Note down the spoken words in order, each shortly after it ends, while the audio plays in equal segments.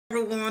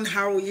everyone.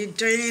 How are you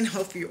doing?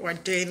 Hope you are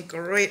doing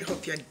great.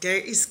 Hope your day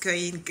is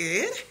going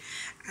good.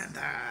 And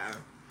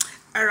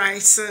all right,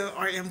 so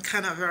I am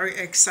kind of very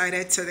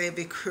excited today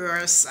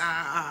because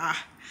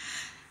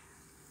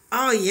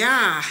oh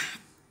yeah,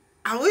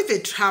 I will be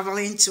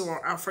traveling to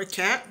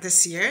Africa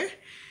this year,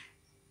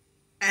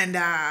 and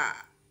I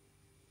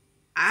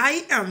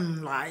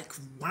am like,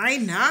 why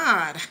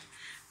not?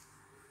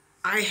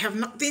 I have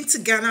not been to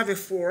Ghana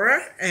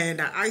before, and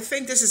I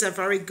think this is a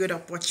very good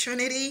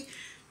opportunity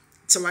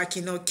to, like,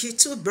 kill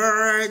two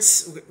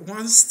birds with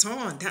one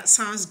stone. That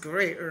sounds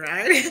great,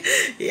 right?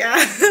 Yeah.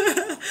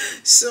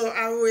 So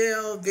I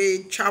will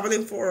be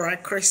traveling for a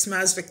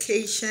Christmas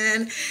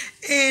vacation,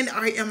 and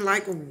I am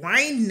like,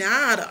 why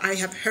not? I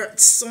have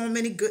heard so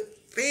many good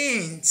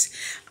things.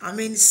 I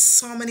mean,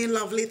 so many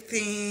lovely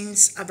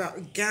things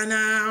about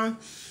Ghana,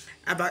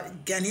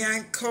 about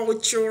Ghanaian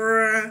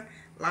culture,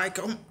 like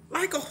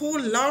a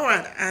whole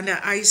lot. And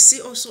I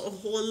see also a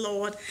whole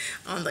lot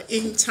on the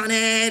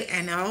internet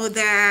and all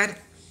that.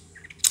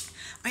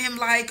 I am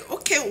like,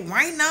 okay,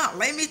 why not?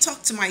 Let me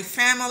talk to my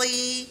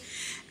family.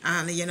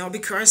 And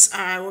because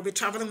I will be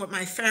traveling with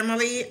my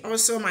family,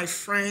 also my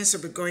friends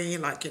will be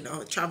going, like,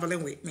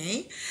 traveling with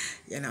me,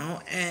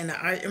 and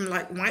I am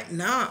like, why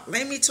not?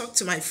 Let me talk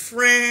to my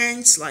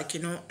friends, like,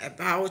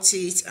 about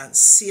it and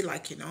see,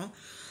 like,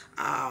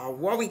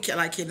 what we can,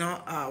 like,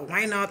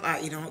 why not,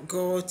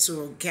 go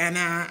to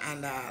Ghana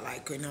and,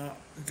 like,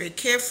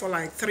 vacate for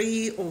like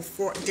 3 or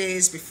 4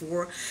 days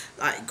before,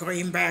 like,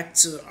 going back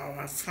to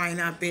our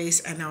final base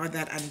and all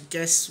that. And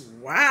guess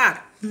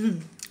what?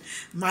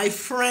 My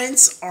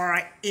friends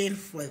are in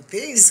for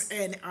this,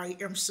 and I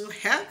am so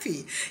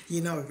happy,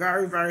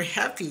 very, very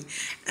happy.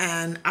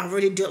 And I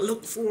really do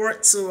look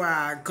forward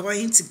to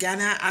going to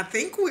Ghana. I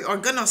think we are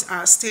gonna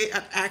stay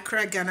at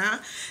Accra,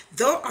 Ghana,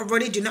 though I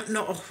really do not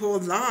know a whole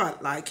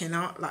lot. Like,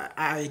 like,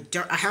 I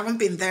haven't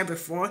been there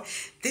before.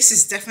 This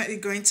is definitely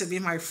going to be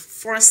my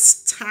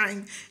first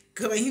time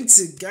going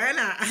to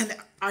Ghana, and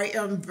I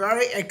am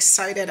very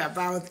excited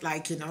about,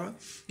 like,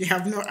 you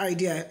have no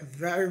idea,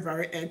 very,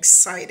 very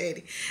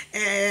excited.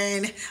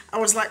 And I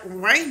was like,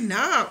 why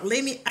not?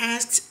 Let me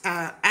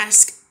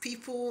ask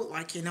people,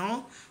 like,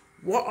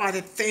 what are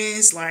the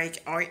things,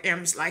 like, I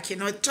am, like,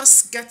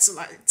 just get to,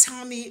 like,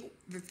 tell me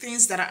the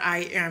things that I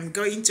am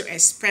going to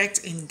expect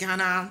in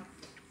Ghana,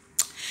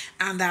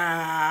 and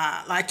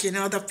like,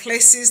 the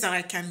places that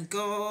I can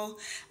go,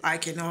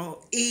 like,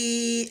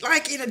 eat,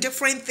 like,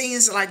 different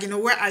things, like,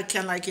 where I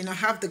can, like,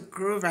 have the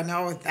groove and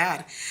all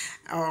that.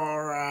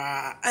 Or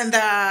and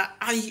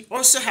I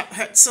also have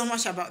heard so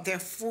much about their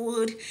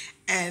food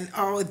and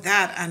all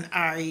that, and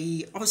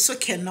I also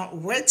cannot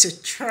wait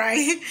to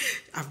try.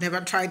 I've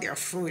never tried their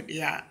food.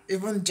 Yeah,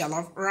 even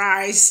jollof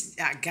rice,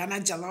 yeah,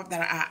 Ghana jollof,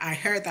 that I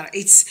heard that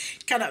it's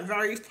kind of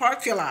very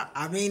popular.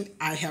 I mean,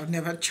 I have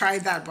never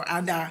tried that, but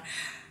and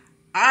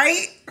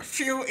I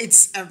feel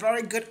it's a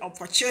very good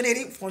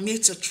opportunity for me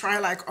to try,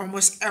 like,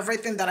 almost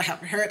everything that I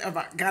have heard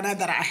about Ghana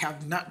that I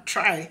have not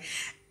tried.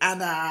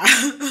 And I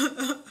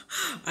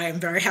am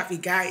very happy,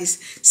 guys.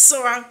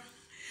 So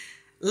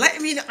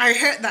let me know. I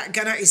heard that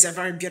Ghana is a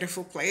very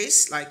beautiful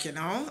place. Like,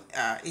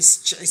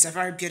 it's a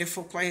very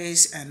beautiful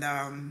place, and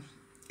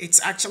it's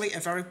actually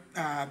a very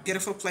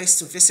beautiful place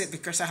to visit,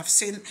 because I have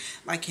seen,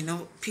 like,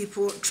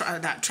 people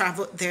that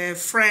travel there,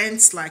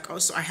 friends, like,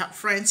 also I have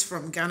friends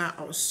from Ghana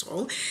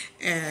also,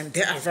 and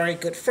they are very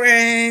good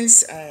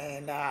friends.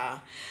 And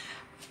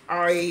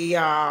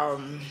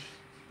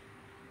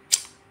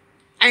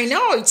I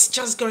know it's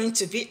just going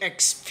to be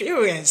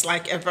experience,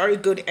 like a very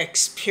good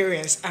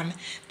experience, and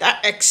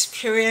that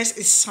experience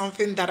is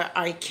something that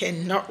I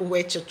cannot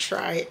wait to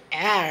try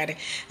out.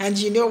 And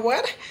you know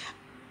what?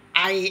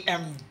 I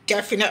am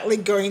definitely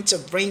going to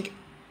bring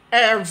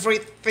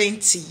everything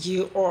to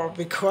you all,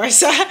 because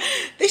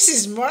this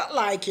is more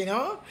like,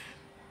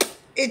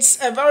 it's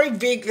a very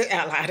big,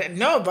 I don't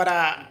know, but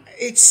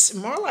it's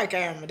more like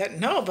I don't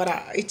know, but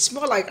it's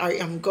more like I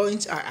am going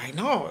to, I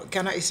know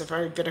Ghana is a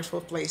very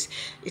beautiful place.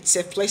 It's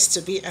a place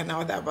to be and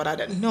all that, but I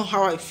don't know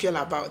how I feel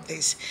about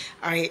this.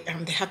 I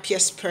am the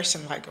happiest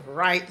person, like,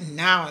 right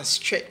now,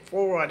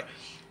 straightforward,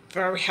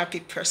 very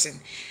happy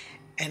person.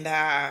 And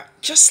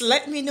just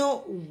let me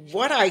know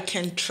what I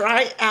can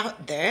try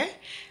out there,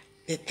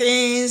 the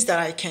things that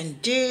I can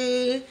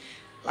do.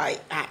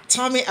 Like,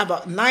 tell me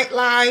about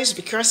nightlives,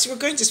 because we're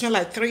going to spend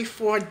like 3,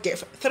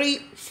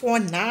 4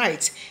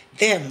 nights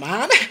there,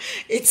 man.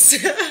 It's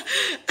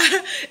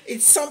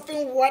it's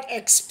something worth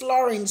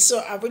exploring. So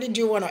I really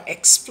do want to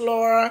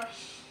explore.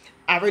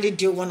 I really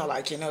do want to,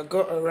 like,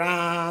 go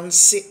around,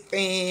 see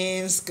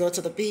things, go to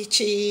the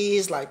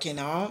beaches, like,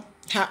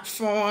 have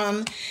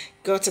fun,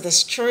 go to the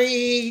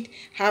street,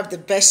 have the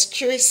best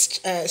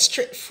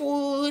street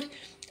food,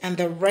 and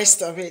the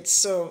rest of it.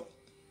 So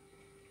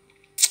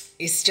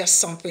it's just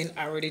something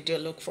I really do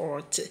look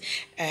forward to.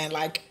 And,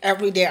 like,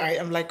 every day I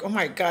am like, oh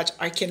my gosh,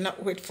 I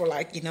cannot wait for,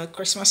 like,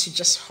 Christmas should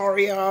just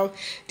hurry up,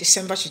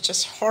 December should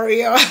just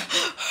hurry up,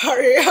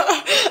 hurry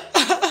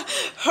up,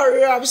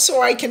 hurry up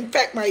so I can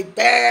pack my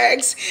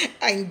bags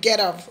and get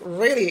off.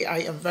 Really, I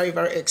am very,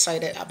 very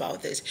excited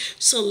about this.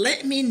 So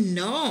let me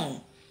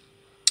know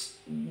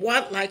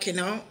what, like,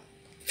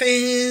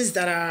 things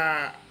that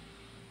are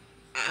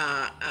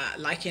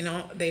like,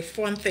 the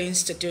fun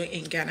things to do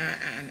in Ghana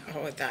and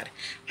all that.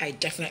 I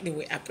definitely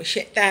will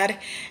appreciate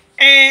that.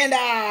 And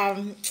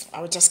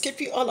I will just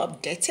keep you all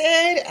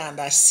updated,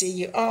 and I see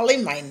you all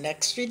in my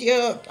next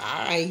video.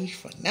 Bye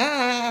for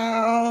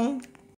now.